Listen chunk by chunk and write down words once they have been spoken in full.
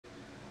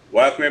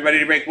Welcome everybody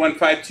to break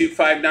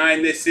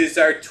 15259. This is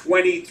our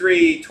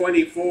 23-24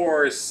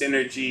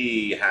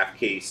 Synergy half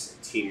case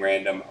team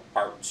random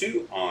part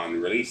 2 on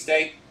release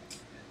day.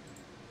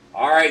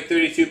 Alright,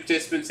 32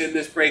 participants in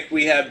this break.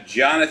 We have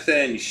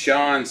Jonathan,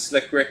 Sean,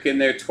 Slick Rick in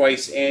there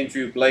twice,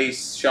 Andrew,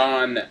 Blaze,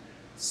 Sean,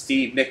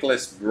 Steve,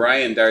 Nicholas,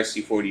 Brian,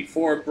 Darcy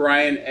 44,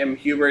 Brian, M.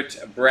 Hubert,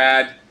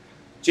 Brad,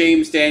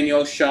 James,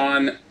 Daniel,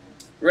 Sean,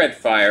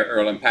 Redfire,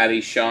 Earl and Patty,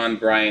 Sean,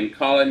 Brian,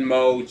 Colin,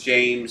 Mo,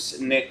 James,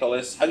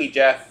 Nicholas, Huggy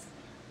Jeff,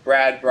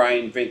 Brad,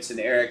 Brian, Vincent,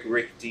 Eric,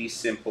 Rick D,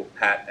 Simple,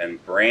 Pat,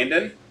 and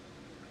Brandon.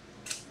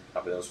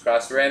 Copy those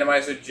across the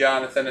randomizer.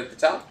 Jonathan at the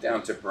top,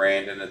 down to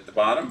Brandon at the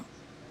bottom.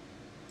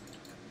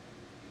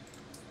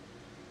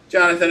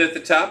 Jonathan at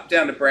the top,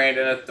 down to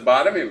Brandon at the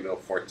bottom. Here we go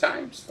 4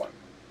 times. 1,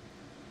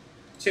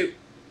 2,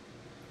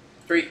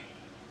 3,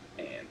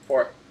 and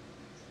 4.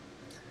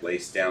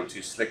 Place down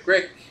to Slick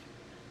Rick.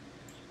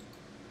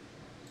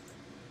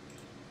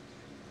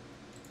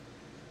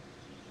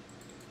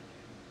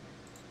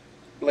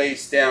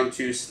 Blaze down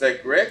to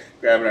Slick Rick,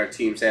 grabbing our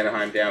team's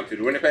Anaheim down through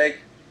to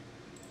Winnipeg.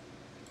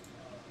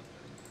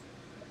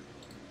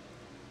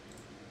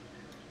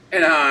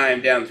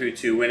 Anaheim down through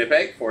to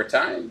Winnipeg 4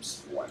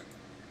 times. 1,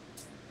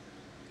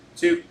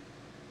 2,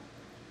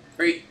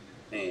 3,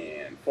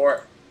 and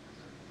 4.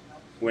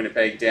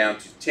 Winnipeg down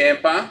to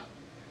Tampa.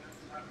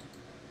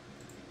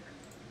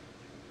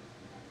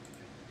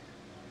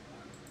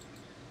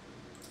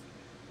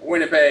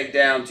 Winnipeg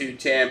down to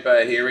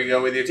Tampa. Here we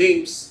go with your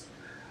teams.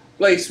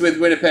 Blaze with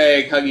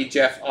Winnipeg, Huggy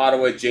Jeff,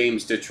 Ottawa,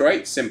 James,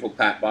 Detroit, Simple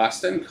Pat,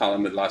 Boston,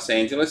 Colin with Los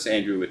Angeles,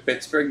 Andrew with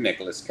Pittsburgh,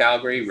 Nicholas,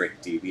 Calgary,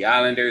 Rick D, the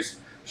Islanders,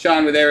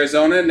 Sean with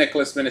Arizona,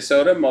 Nicholas,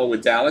 Minnesota, Mo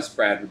with Dallas,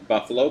 Brad with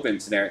Buffalo,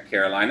 Vincent, Eric,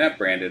 Carolina,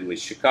 Brandon with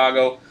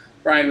Chicago,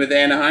 Brian with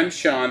Anaheim,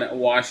 Sean,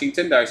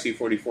 Washington, Darcy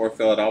 44,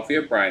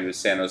 Philadelphia, Brian with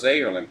San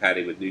Jose, Earl and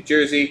Patty with New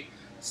Jersey,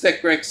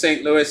 Slick Rick,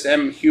 St. Louis,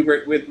 M.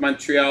 Hubert with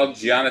Montreal,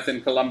 Jonathan,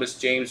 Columbus,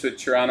 James with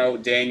Toronto,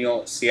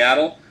 Daniel,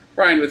 Seattle,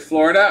 Brian with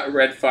Florida,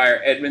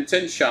 Redfire,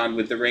 Edmonton, Sean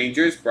with the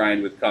Rangers,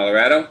 Brian with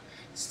Colorado,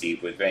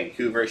 Steve with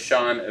Vancouver,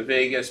 Sean,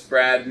 Vegas,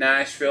 Brad,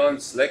 Nashville,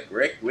 and Slick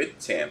Rick with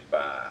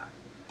Tampa.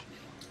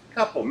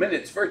 Couple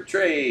minutes for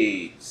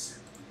trades.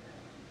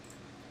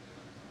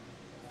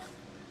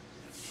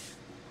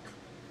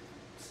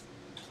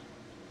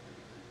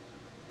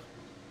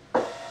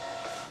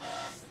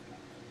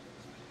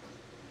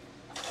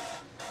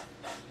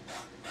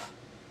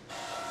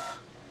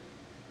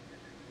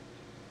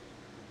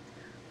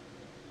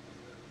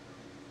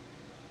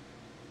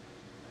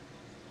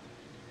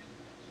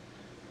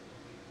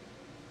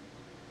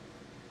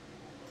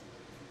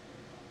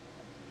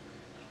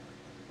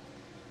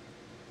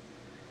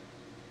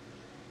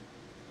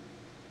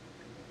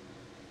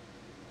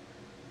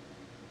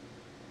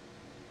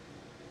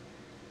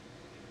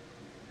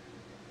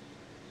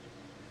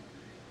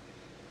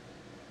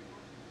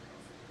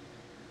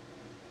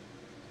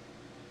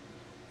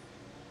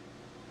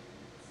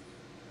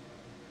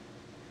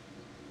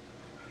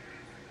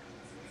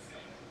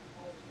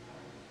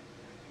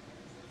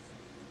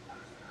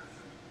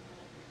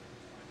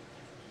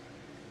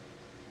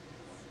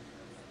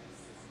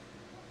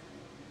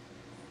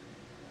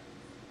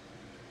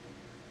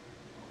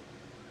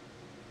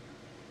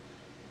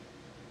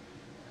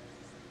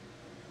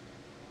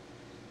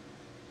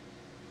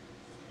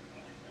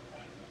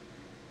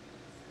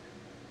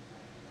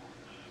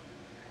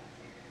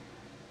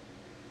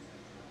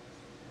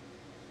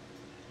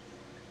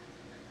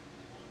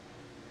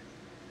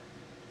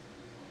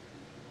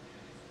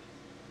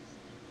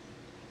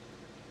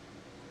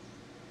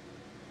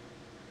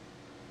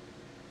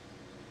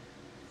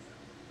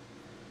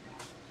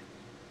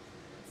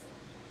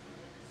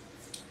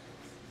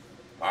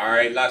 All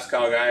right, last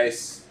call,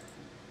 guys.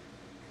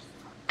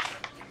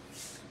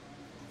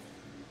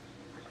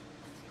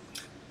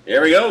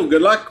 Here we go.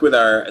 Good luck with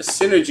our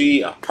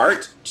Synergy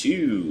Part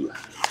 2.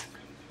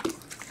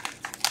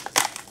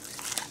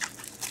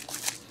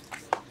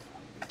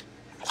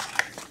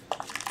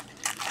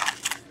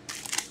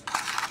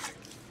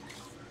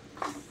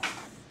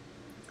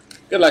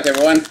 Good luck,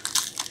 everyone.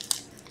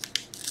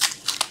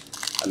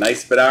 A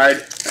nice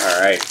Bedard.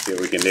 All right, see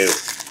what we can do.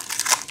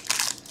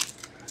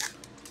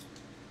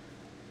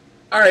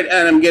 All right,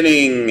 and I'm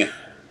getting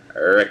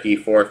Ricky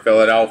for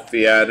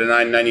Philadelphia at a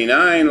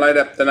 $9.99. Light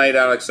up the night,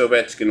 Alex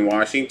Ovechkin,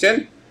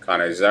 Washington.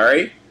 Connor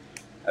Zary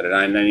at a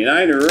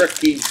 $9.99.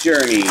 Rookie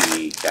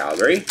Journey,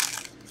 Calgary.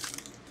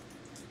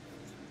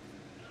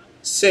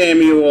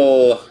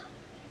 Samuel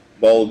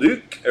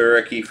Bolduc, a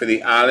rookie for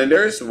the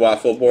Islanders.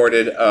 Waffle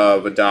boarded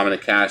of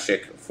Dominic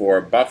Hasek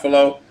for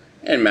Buffalo.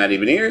 And Matty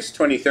Beniers,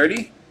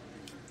 2030,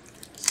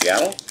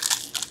 Seattle.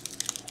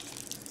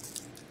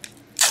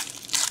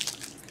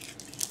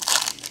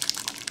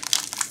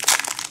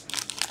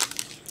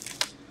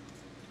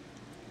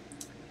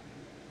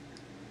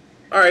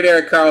 All right,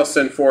 Eric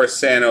Carlson for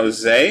San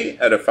Jose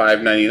at a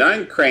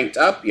 $5.99. Cranked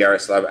up,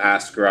 Yaroslav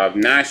Askarov,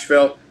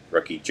 Nashville.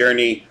 Rookie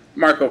Journey.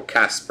 Marco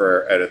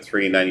Kasper at a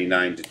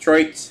 $3.99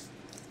 Detroit.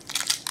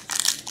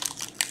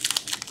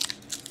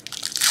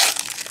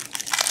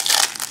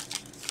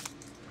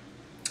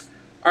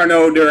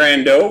 Arnaud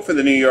Durando for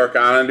the New York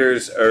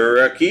Islanders, a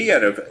rookie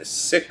out of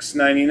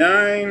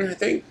 $6.99, I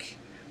think.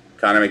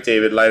 Connor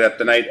McDavid, light up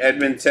the night,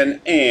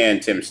 Edmonton,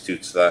 and Tim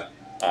Stützle,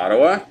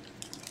 Ottawa.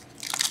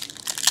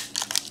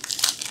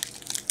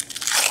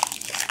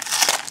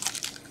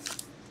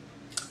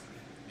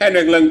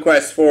 Henrik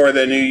Lundqvist for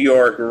the New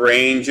York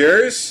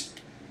Rangers.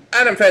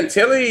 Adam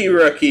Fantilli,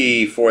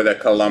 rookie for the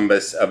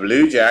Columbus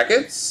Blue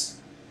Jackets.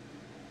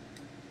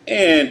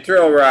 And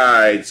Thrill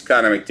Rides,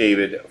 Connor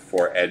McDavid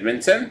for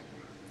Edmonton.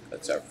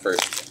 That's our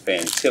first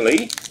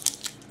Fantilli.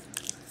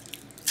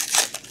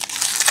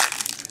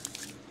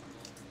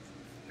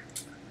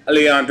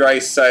 Leon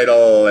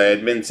Draisaitl,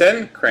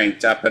 Edmonton,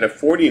 cranked up at a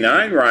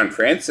 49. Ron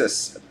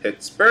Francis,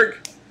 Pittsburgh.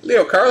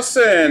 Leo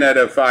Carlson at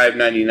a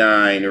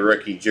 $5.99,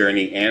 rookie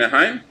jersey,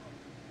 Anaheim.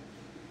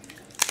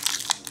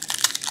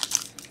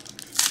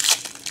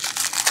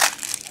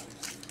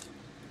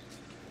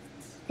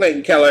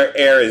 Clayton Keller,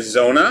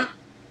 Arizona,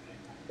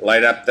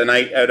 light up the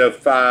night out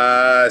of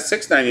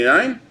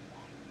 $6.99.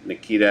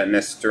 Nikita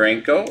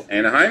Nesterenko,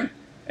 Anaheim,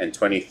 and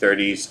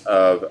 2030s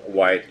of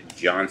Wyatt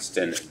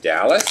Johnston,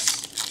 Dallas.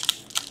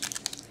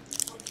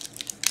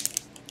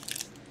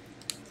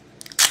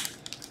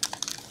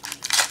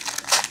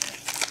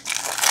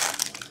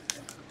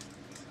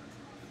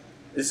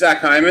 Zach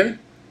Hyman,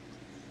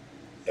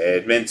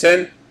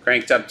 Edmonton,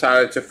 cranked up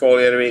Tyler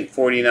Toffoli at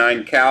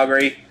 $8.49,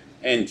 Calgary,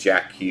 and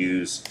Jack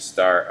Hughes,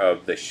 star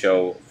of the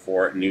show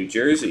for New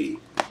Jersey.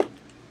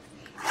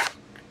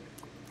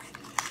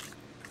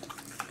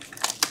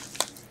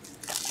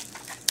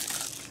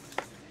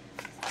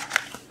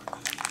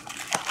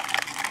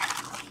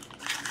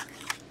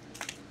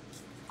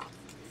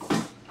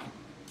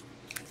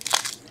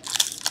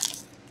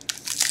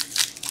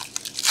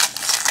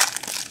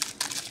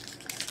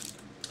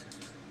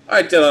 All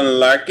right, Dylan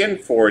Larkin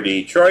for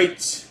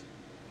Detroit.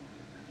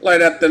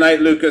 Light up the night,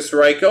 Lucas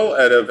Reichel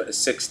out of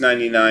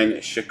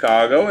 $6.99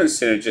 Chicago, and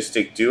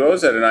synergistic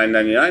duos out of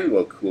 $9.99,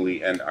 Will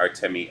Cooley and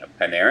Artemi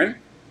Panarin.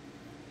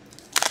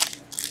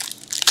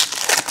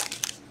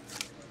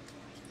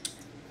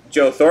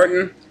 Joe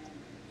Thornton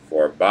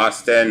for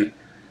Boston.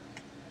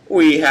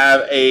 We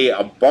have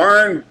a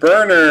Barn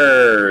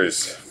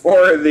Burners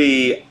for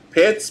the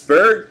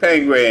Pittsburgh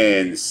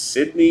Penguins,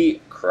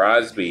 Sidney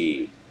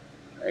Crosby.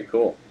 Very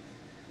cool.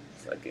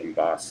 Like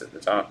embossed at the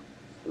top,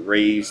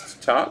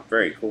 raised top,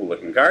 very cool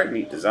looking card,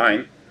 neat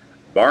design.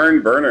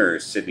 Barn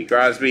Burners, Sidney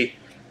Crosby,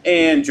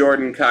 and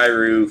Jordan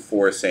Kyrou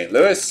for St.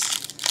 Louis.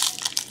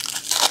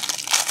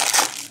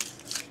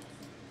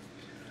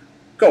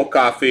 Cole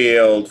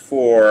Caulfield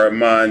for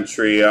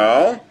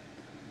Montreal.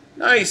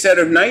 Nice out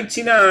of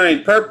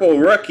 99, purple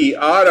rookie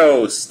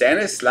auto,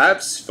 Stanislav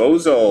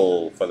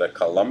Svozil for the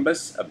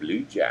Columbus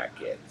Blue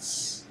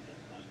Jackets.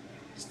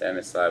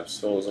 Stanislav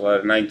Svozil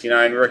out of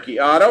 99, rookie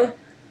auto.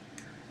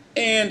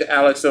 And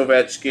Alex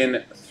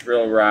Ovechkin,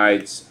 Thrill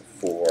Rides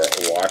for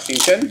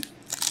Washington.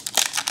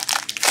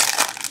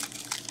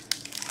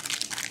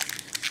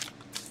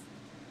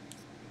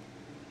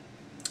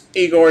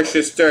 Igor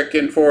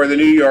Shesterkin for the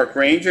New York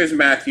Rangers.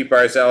 Matthew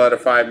Barzal at a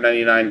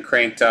 $5.99,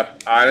 cranked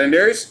up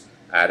Islanders.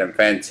 Adam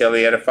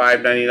Fantilli at a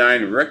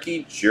 $5.99,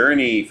 rookie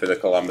journey for the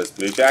Columbus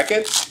Blue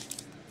Jackets.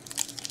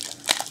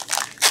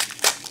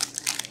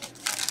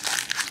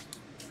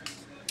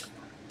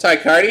 Ty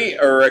Carty,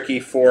 a rookie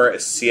for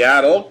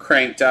Seattle,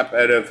 cranked up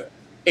out of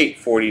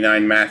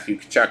 $8.49, Matthew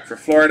Tkachuk for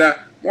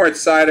Florida.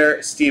 Moritz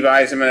Seider, Steve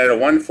Yzerman at a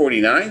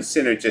 $1.49,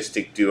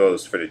 synergistic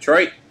duos for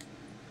Detroit.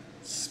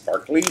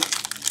 Sparkly.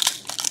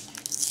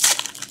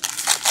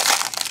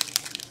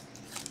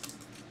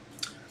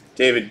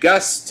 David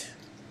Gust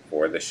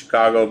for the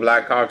Chicago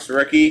Blackhawks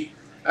rookie.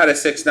 Out of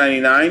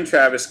 $6.99,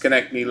 Travis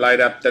Konechny, light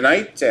up the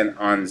night, and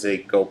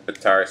Anze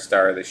Kopitar,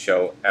 star of the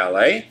show,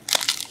 LA.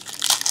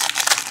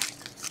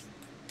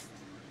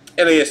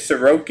 Elias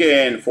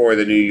Sorokin for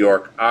the New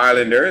York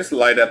Islanders.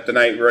 Light up the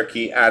night,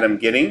 rookie Adam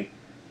Ginning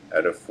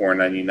out of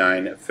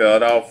 $4.99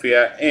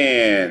 Philadelphia,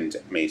 and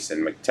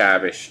Mason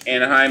McTavish,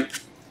 Anaheim.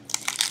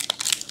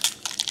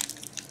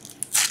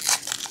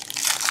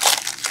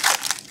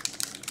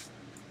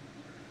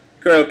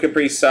 Kirill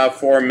Kaprizov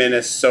for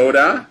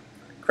Minnesota,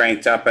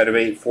 cranked up out of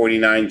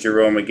 $8.49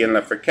 Jerome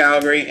McGinley for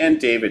Calgary, and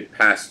David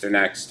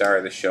Pasternak, star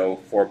of the show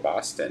for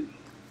Boston.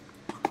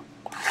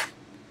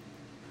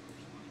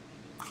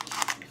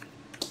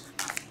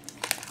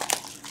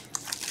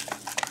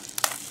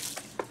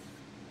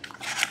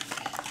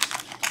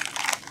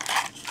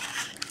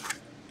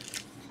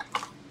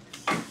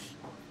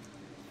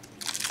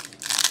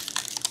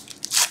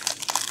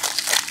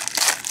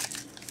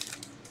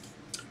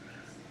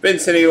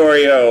 Vincent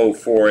Iorio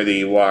for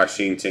the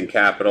Washington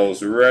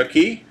Capitals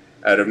rookie.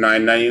 Out of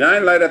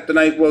 $9.99, light up the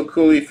night, Will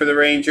Cooley for the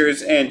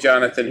Rangers, and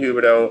Jonathan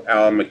Huberdeau,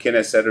 Alan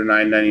McInnes out of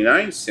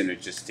 $9.99,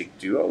 synergistic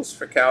duos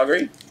for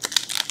Calgary.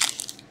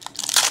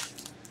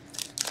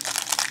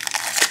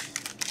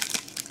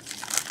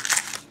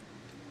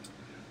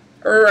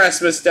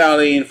 Rasmus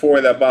Dahlin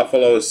for the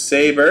Buffalo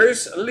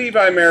Sabres.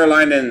 Levi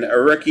Merlinen,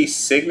 rookie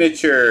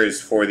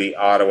signatures for the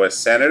Ottawa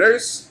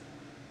Senators.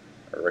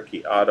 A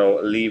rookie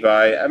auto,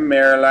 Levi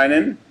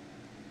Merrilinen.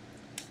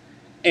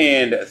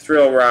 And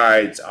Thrill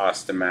Rides,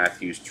 Austin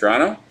Matthews,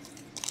 Toronto.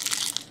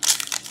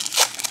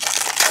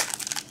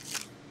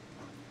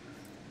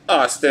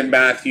 Austin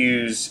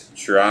Matthews,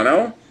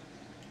 Toronto.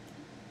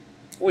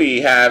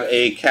 We have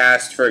a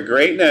cast for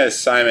greatness,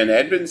 Simon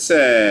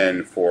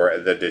Edmondson for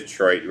the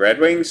Detroit Red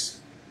Wings.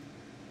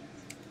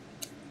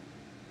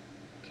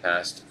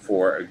 Cast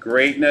for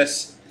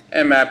greatness,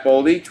 and Matt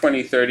Boldy,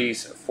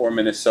 2030s for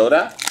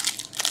Minnesota.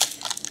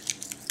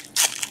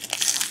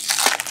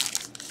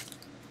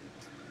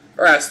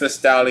 Rasmus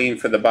Dahlin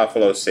for the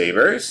Buffalo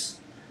Sabres.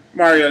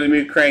 Mario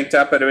Lemieux cranked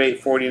up at a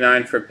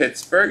 849 for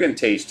Pittsburgh, and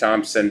Tage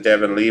Thompson,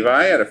 Devin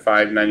Levi at a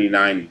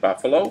 599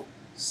 Buffalo.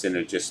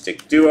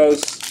 Synergistic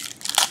duos.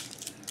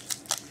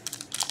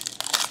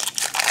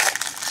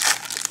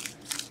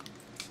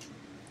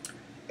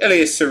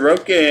 Elias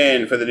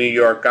Sorokin for the New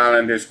York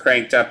Islanders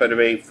cranked up at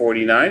a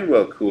 849.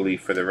 Will Cooley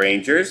for the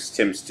Rangers.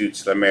 Tim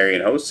Stützle,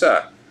 Marian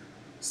Hossa.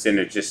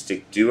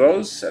 Synergistic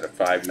duos at a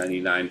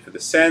 599 for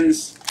the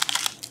Sens.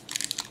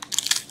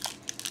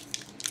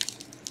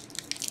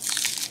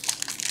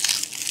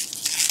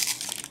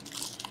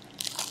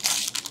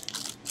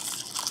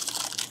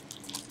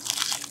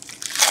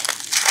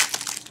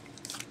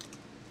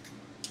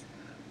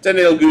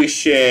 Daniil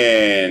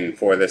Gushin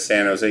for the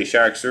San Jose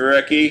Sharks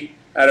rookie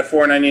at a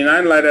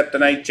 499. Light up the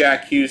night,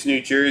 Jack Hughes, New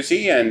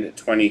Jersey, and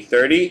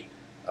 2030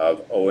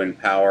 of Owen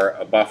Power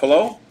of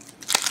Buffalo.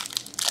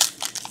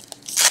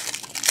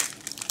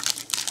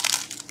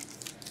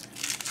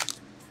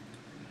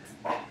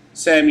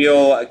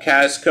 Samuel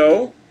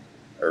Casco,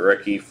 a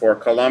rookie for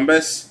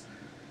Columbus.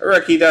 A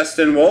rookie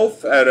Dustin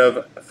Wolf out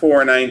of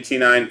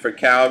 499 for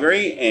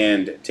Calgary,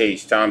 and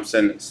Tage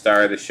Thompson,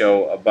 star of the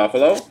show of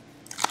Buffalo.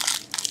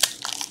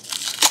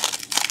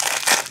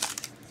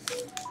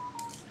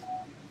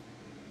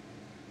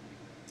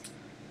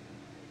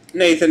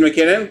 Nathan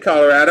MacKinnon,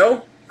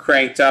 Colorado,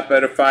 cranked up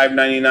at a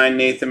 599.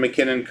 Nathan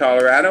MacKinnon,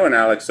 Colorado, and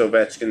Alex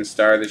Ovechkin,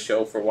 star of the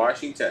show for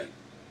Washington.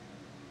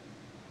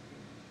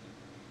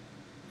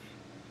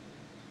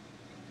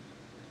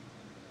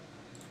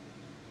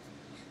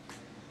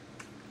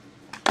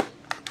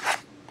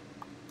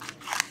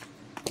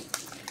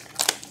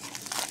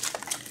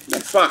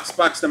 Next box,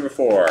 box number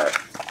 4.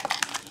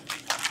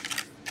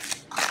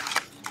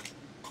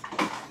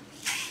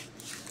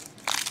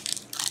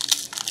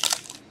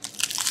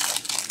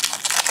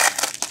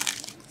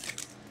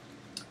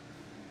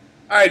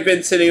 All right,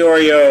 Vincent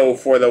Iorio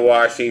for the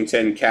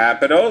Washington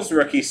Capitals.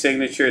 Rookie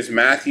signatures,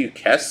 Matthew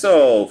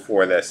Kessel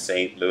for the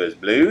St. Louis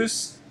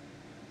Blues.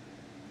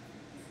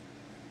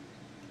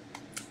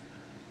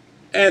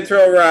 And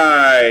Thrill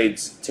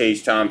Rides,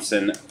 Tage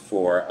Thompson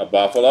for a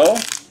Buffalo.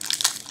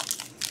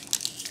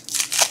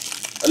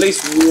 At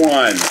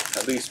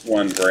least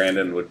one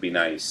Brandon would be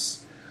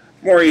nice.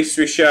 Maurice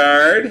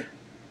Richard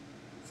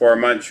for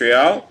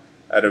Montreal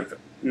out of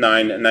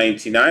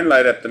 999.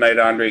 Light up the night,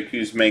 Andrei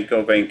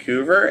Kuzmenko,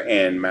 Vancouver,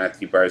 and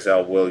Matthew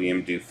Barzal,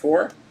 William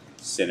Dufour.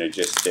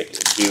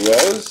 Synergistic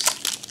duos.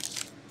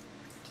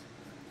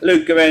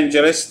 Luke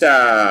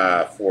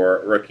Evangelista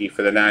for rookie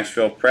for the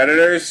Nashville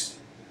Predators.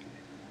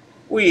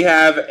 We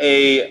have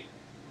a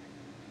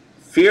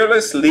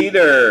Fearless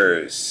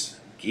Leaders,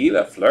 Guy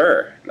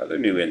Lafleur, another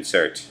new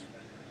insert.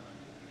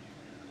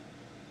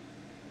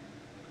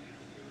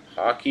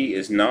 Hockey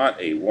is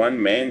not a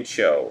one-man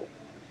show.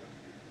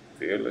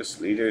 Fearless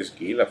Leaders,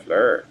 Guy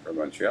Lafleur from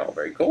Montreal.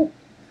 Very cool.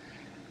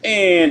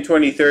 And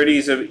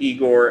 2030s of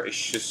Igor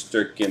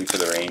Shesterkin for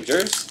the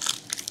Rangers.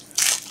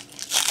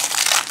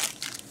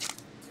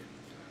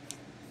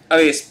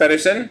 Elias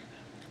Pettersson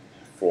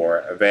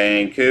for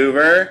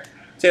Vancouver.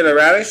 Taylor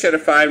Radish at a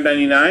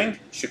 599.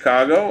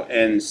 Chicago,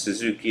 and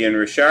Suzuki and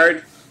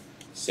Richard.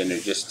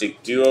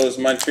 Synergistic duos,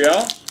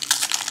 Montreal.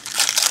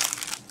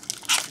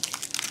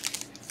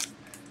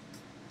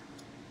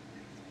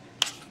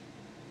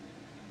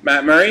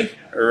 Matt Murray,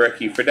 a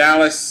rookie for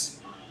Dallas,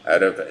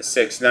 out of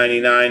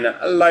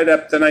 $6.99. Light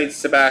up the night,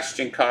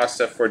 Sebastian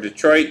Costa for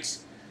Detroit,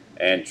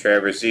 and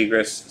Trevor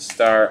Zegras,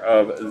 star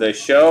of the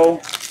show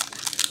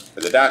for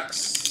the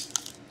Ducks.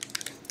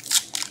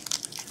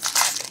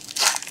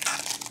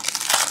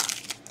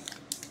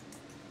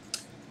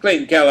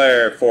 Clayton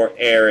Keller for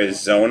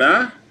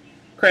Arizona,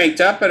 cranked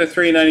up at a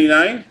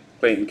 $3.99.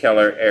 Clayton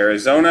Keller,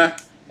 Arizona,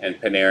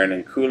 and Panarin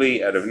and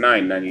Cooley out of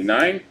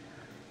 $9.99.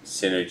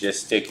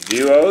 Synergistic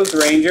duos,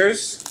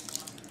 Rangers.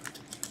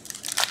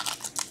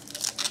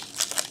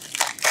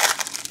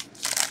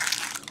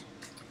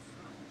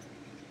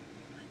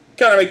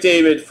 Connor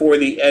McDavid for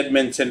the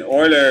Edmonton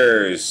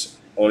Oilers.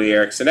 Oli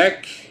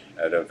Erikssonek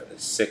out of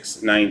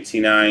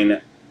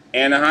 $6.99.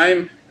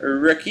 Anaheim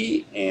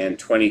rookie, and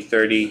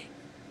 2030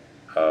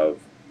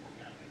 of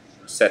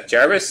Seth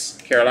Jarvis,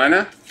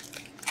 Carolina.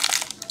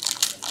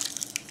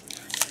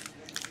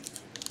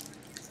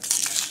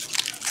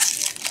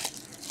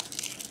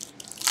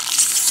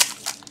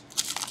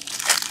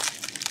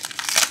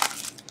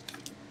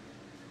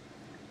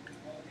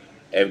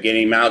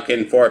 Evgeny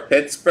Malkin for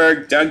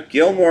Pittsburgh. Doug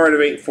Gilmour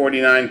to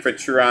 849 for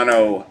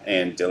Toronto.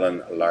 And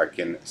Dylan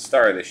Larkin,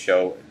 star of the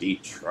show,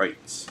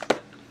 Detroit.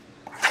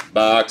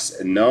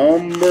 Box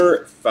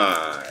number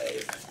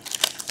 5.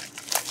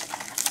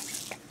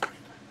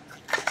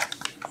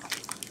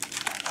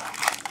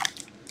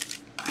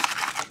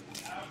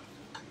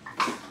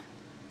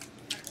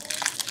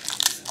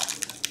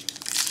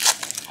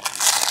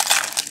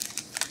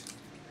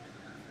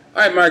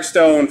 All right, Mark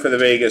Stone for the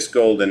Vegas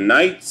Golden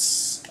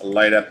Knights.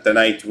 Light up the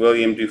night,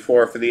 William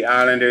Dufour for the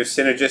Islanders.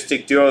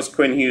 Synergistic duos,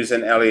 Quinn Hughes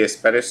and Elias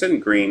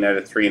Pettersson. Green out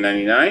of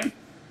 399.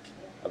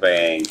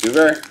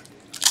 Vancouver.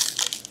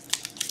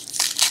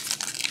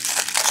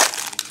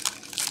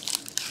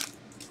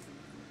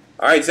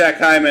 All right, Zach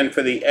Hyman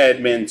for the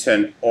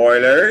Edmonton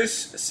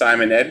Oilers.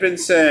 Simon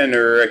Edmondson,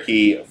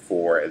 rookie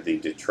for the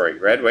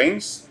Detroit Red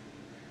Wings.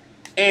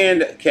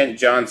 And Kent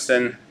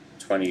Johnson,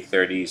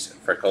 2030s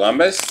for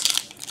Columbus.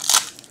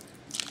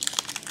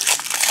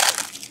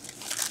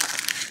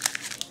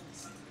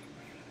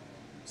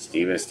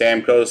 Steven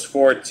Stamkos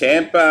for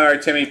Tampa.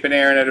 Artemi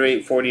Panarin out of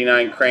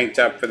 849, cranked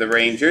up for the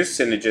Rangers.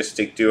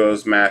 Synergistic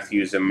duos,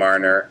 Matthews and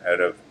Marner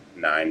out of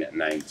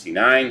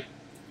 999.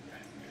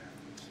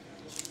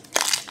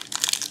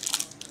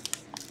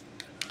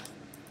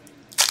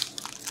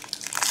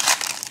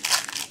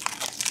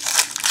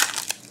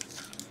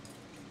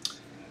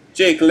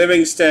 Jake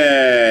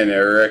Livingston,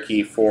 a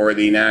rookie for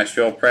the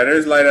Nashville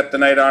Predators. Light up the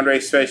night, Andrei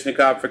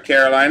Svechnikov for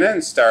Carolina,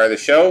 and star of the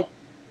show,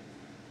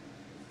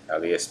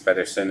 Elias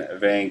Pettersson,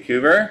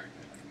 Vancouver.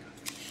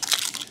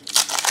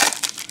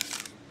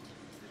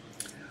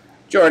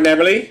 Jordan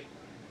Eberle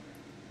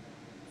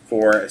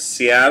for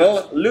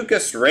Seattle.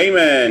 Lucas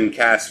Raymond,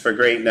 cast for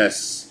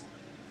greatness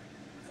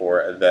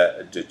for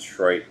the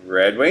Detroit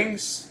Red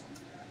Wings.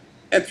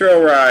 And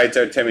thrill rides,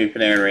 Artemi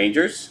Panarin,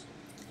 Rangers.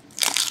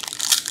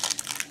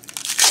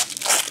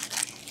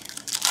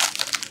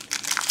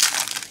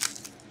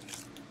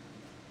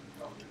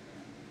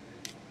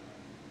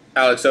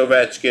 Alex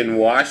Ovechkin,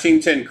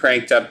 Washington,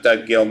 cranked up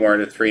Doug Gilmour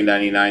to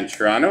 399,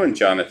 Toronto, and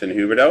Jonathan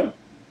Huberdeau.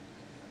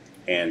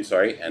 And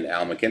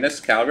Al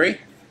McInnes, Calgary.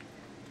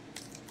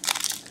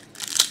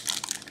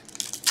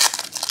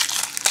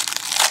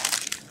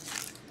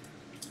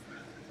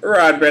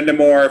 Rod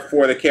Brind'Amour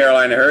for the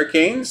Carolina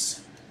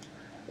Hurricanes.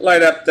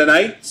 Light up the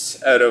night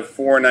out of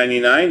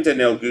 499,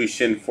 Daniil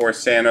Gushin for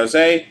San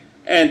Jose.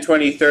 And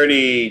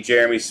 2030,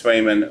 Jeremy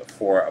Swayman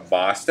for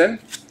Boston.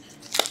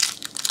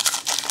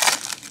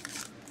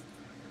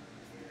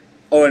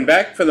 Owen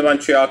Beck for the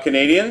Montreal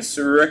Canadiens,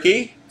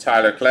 rookie.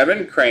 Tyler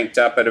Kleven, cranked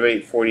up at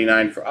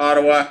 849 for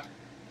Ottawa.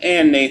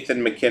 And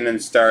Nathan McKinnon,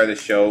 star of the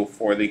show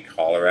for the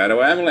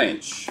Colorado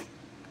Avalanche.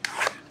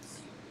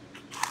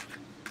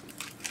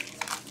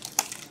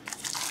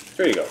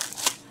 There you go.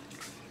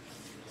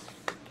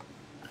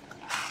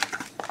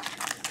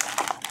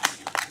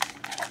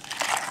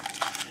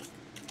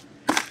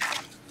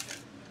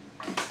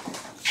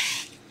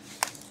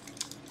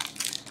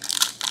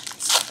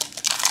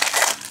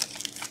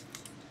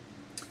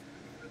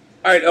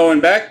 All right, Owen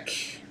Beck,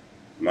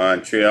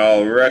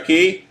 Montreal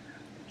rookie.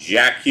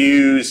 Jack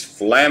Hughes,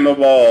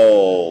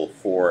 flammable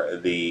for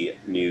the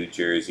New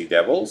Jersey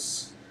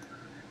Devils.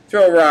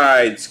 Thrill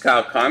rides,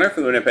 Kyle Connor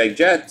for the Winnipeg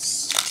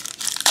Jets.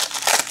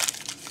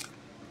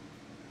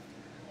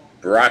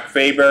 Brock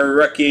Faber,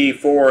 rookie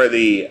for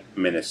the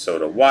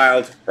Minnesota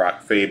Wild.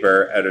 Brock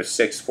Faber out of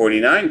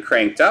 649,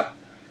 cranked up.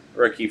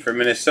 Rookie for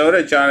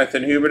Minnesota,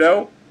 Jonathan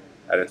Huberdeau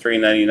out of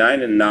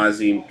 399, and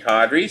Nazem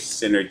Kadri,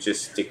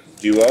 synergistic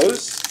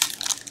duos.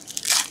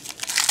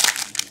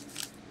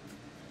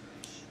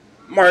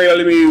 Mario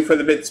Lemieux for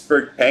the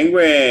Pittsburgh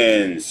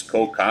Penguins.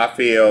 Cole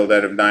Caulfield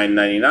out of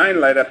 999.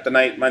 Light up the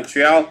night,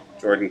 Montreal.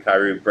 Jordan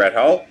Kyrou, Brett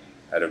Hull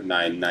out of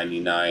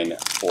 999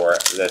 for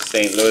the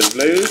St. Louis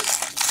Blues.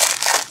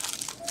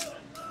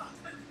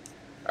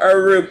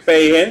 Arupe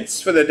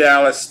Hintz for the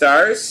Dallas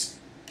Stars.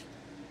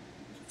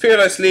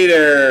 Fearless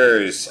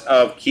Leaders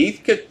of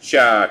Keith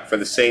Tkachuk for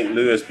the St.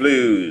 Louis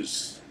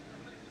Blues.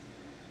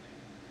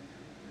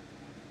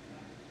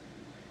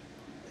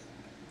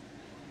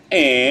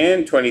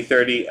 And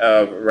 2030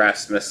 of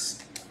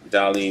Rasmus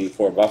Dahlin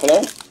for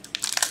Buffalo.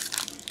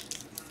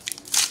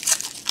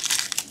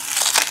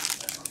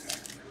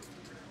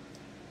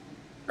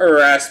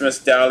 Rasmus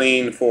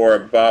Dahlin for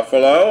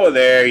Buffalo.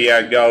 There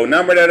you go.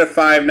 Numbered out of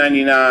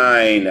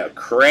 599.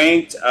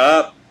 Cranked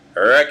up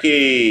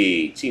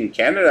rookie. Team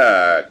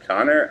Canada,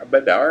 Connor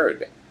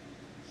Bedard.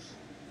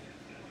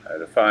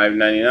 Out of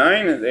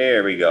 599.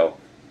 There we go.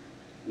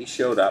 He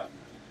showed up.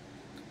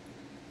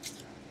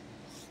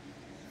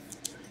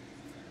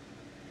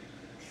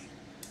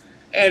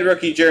 And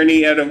rookie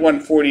journey out of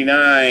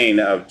 149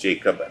 of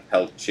Jacob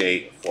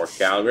Pelche for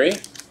Calgary.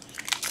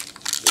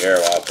 You're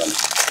welcome.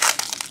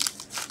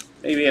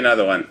 Maybe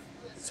another one.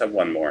 Let's have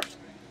one more.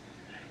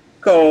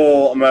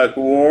 Cole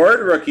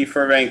McWard, rookie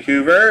for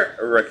Vancouver.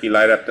 Rookie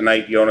light up the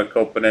night, Joona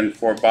Koppanen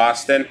for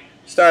Boston.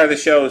 Star of the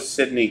show,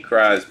 Sidney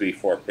Crosby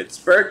for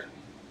Pittsburgh.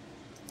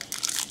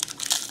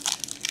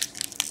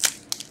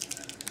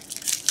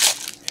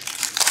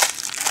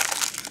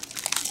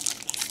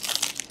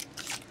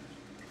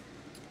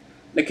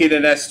 Nikita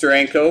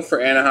Nesterenko for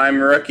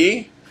Anaheim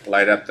rookie.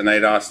 Light up the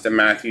night, Austin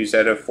Matthews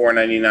out of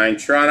 499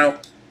 Toronto.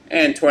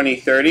 And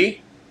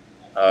 2030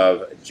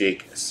 of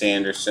Jake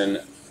Sanderson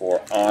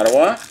for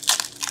Ottawa.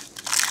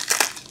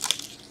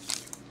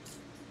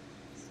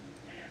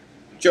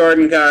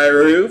 Jordan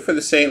Kyrou for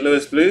the St.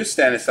 Louis Blues.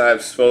 Stanislav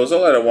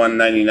Svozil at a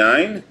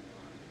 199.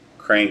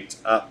 Cranked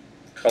up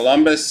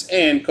Columbus.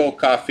 And Cole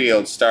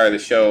Caulfield, star of the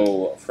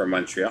show for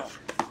Montreal.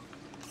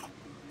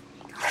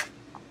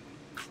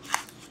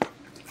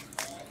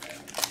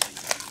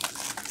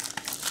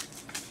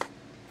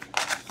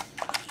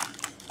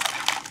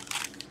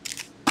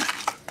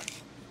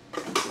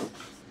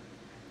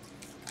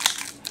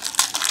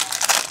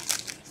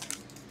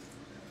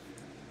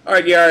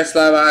 Alright,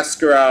 Yaroslav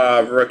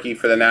Askarov, rookie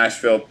for the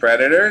Nashville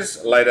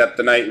Predators. Light up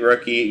the night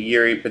rookie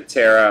Yuri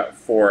Patera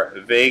for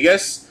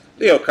Vegas.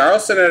 Leo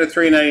Carlson at a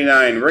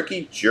 399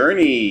 rookie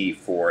Journey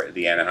for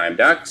the Anaheim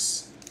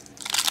Ducks.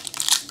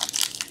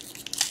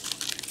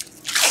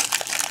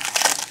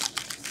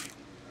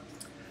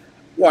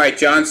 Wyatt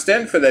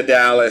Johnston for the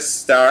Dallas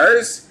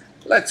Stars.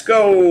 Let's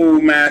go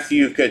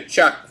Matthew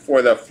Tkachuk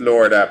for the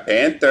Florida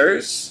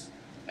Panthers.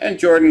 And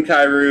Jordan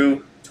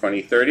Kyrou,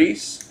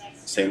 2030s,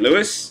 St.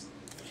 Louis.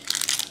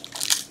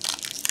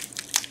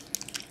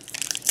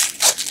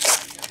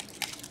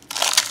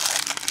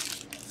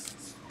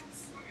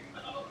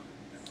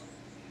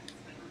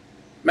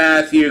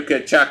 Matthew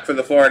Tkachuk for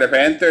the Florida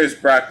Panthers.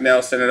 Brock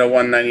Nelson at a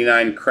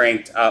 199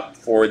 cranked up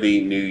for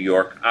the New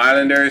York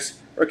Islanders.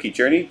 Rookie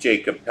Journey,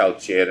 Jacob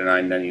Pelche at a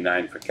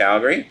 999 for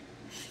Calgary.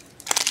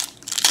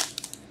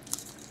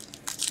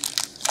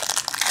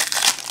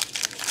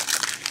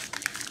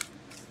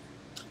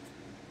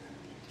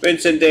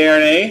 Vincent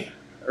Desharnais,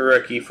 a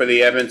rookie for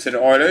the Edmonton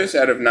Oilers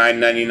out of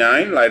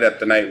 999. Light up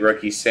the night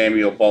rookie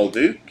Samuel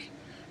Bolduc.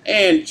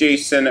 And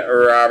Jason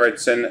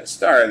Robertson,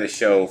 star of the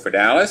show for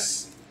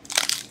Dallas.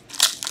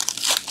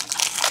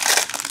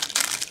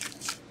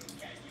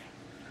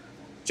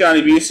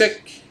 Johnny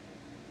Busick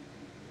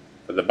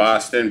for the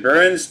Boston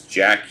Bruins.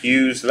 Jack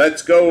Hughes,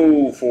 let's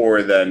go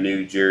for the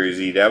New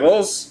Jersey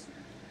Devils.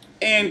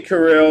 And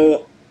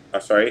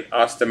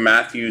Austin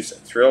Matthews,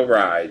 Thrill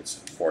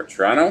Rides for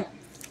Toronto.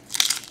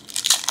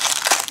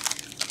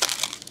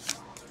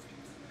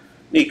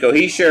 Nico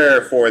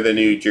Hischier for the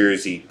New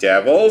Jersey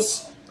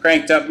Devils.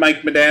 Cranked up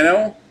Mike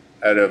Modano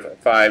out of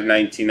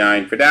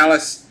 $5.99 for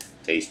Dallas.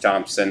 Tage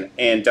Thompson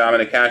and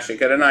Dominic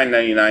Hasek at a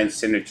 $9.99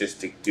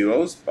 Synergistic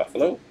Duos,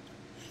 Buffalo.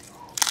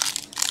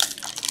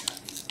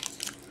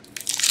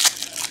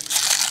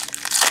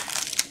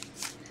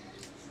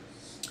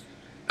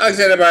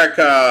 Alexander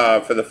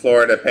Barkov for the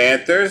Florida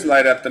Panthers.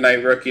 Light up the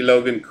night rookie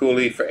Logan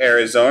Cooley for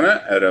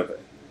Arizona out of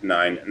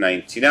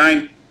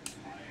 $9.99.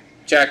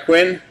 Jack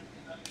Quinn,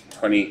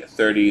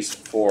 2030s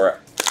for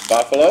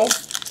Buffalo.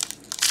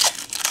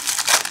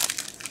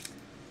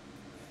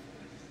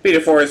 Peter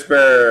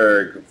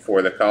Forsberg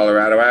for the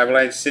Colorado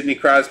Avalanche. Sidney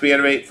Crosby out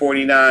of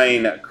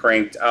 $8.49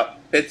 cranked up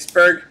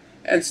Pittsburgh.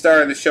 And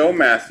star of the show,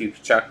 Matthew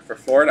Tkachuk for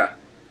Florida.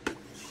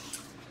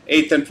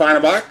 Eighth and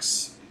final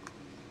box.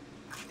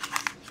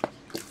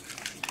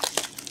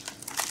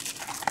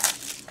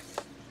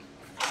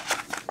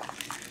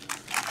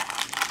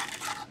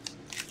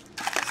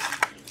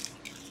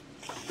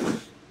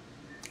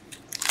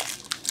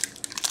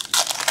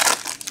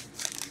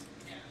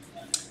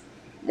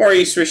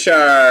 Maurice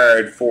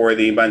Richard for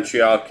the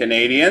Montreal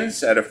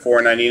Canadiens at a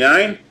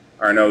 $4.99.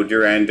 Arnaud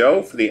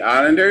Durando for the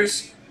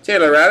Islanders.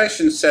 Taylor Radish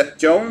and Seth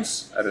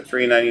Jones at a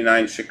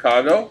 $3.99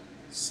 Chicago.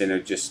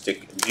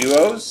 Synergistic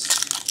Duos.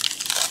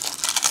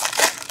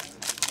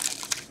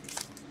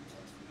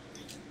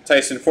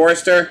 Tyson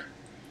Forster,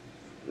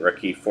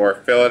 rookie for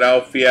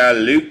Philadelphia.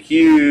 Luke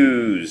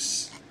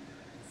Hughes,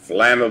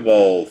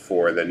 flammable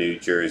for the New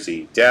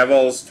Jersey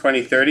Devils.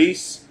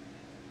 2030s.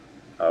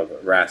 Of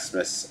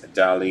Rasmus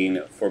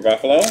Dahlin for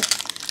Buffalo.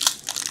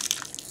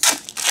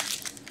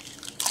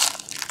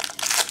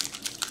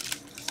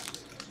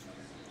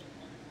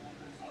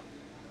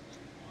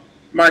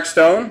 Mark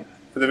Stone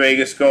for the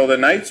Vegas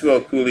Golden Knights. Will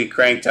Cooley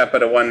cranked up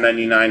at a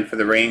 $1.99 for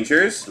the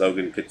Rangers.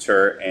 Logan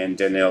Couture and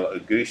Daniil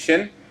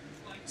Agushin,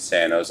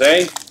 San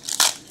Jose.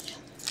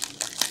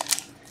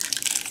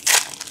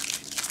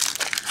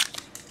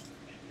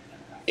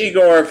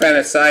 Igor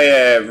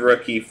Panasayev,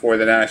 rookie for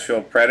the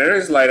Nashville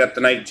Predators. Light up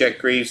the night, Jet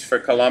Greaves for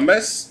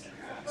Columbus.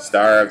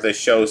 Star of the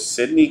show,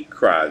 Sidney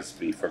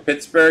Crosby for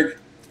Pittsburgh.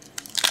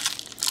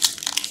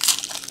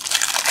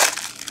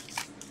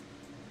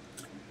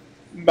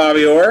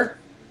 Bobby Orr,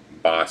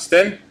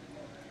 Boston.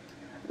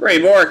 Ray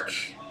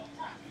Bourque,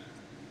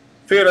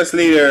 Fearless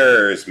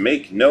Leaders,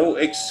 make no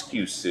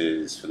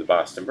excuses for the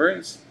Boston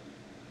Bruins.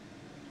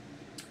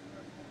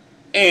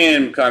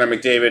 And Connor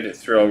McDavid,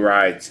 Thrill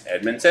Rides,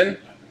 Edmonton.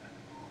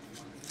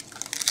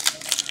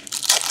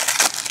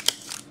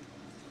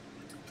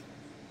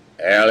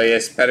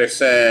 Elias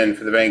Pettersson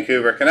for the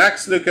Vancouver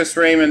Canucks. Lucas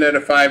Raymond at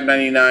a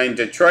 $5.99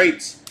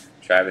 Detroit.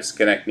 Travis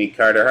Konechny,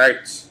 Carter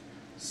Hart.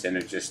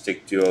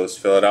 Synergistic Duos,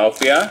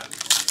 Philadelphia.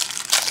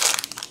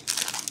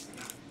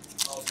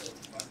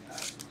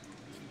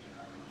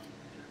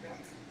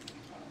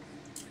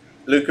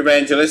 Luke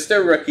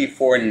Evangelista, rookie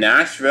for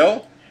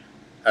Nashville.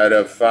 Out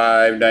of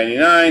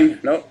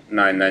 $5.99. Nope,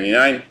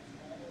 $9.99.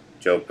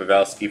 Joe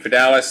Pavelski for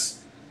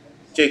Dallas.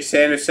 Jake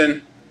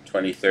Sanderson,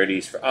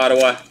 2030s for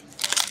Ottawa.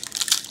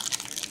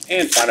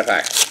 And final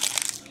pack.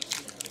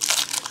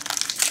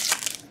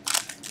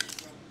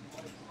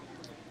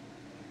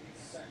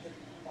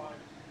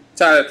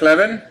 Tyler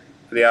Clevin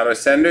for the Ottawa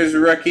Senators,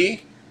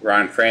 rookie.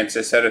 Ron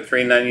Francis out of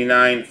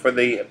 $3.99 for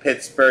the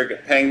Pittsburgh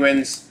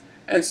Penguins.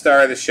 And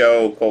star of the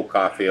show, Cole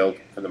Caulfield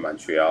for the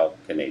Montreal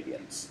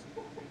Canadiens.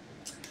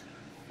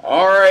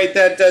 Alright,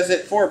 that does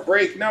it for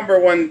break number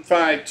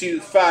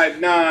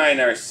 15259,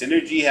 our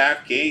Synergy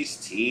Half Case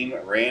Team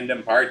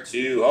Random Part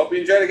 2. Hope you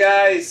enjoyed it,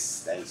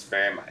 guys. Thanks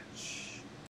very much.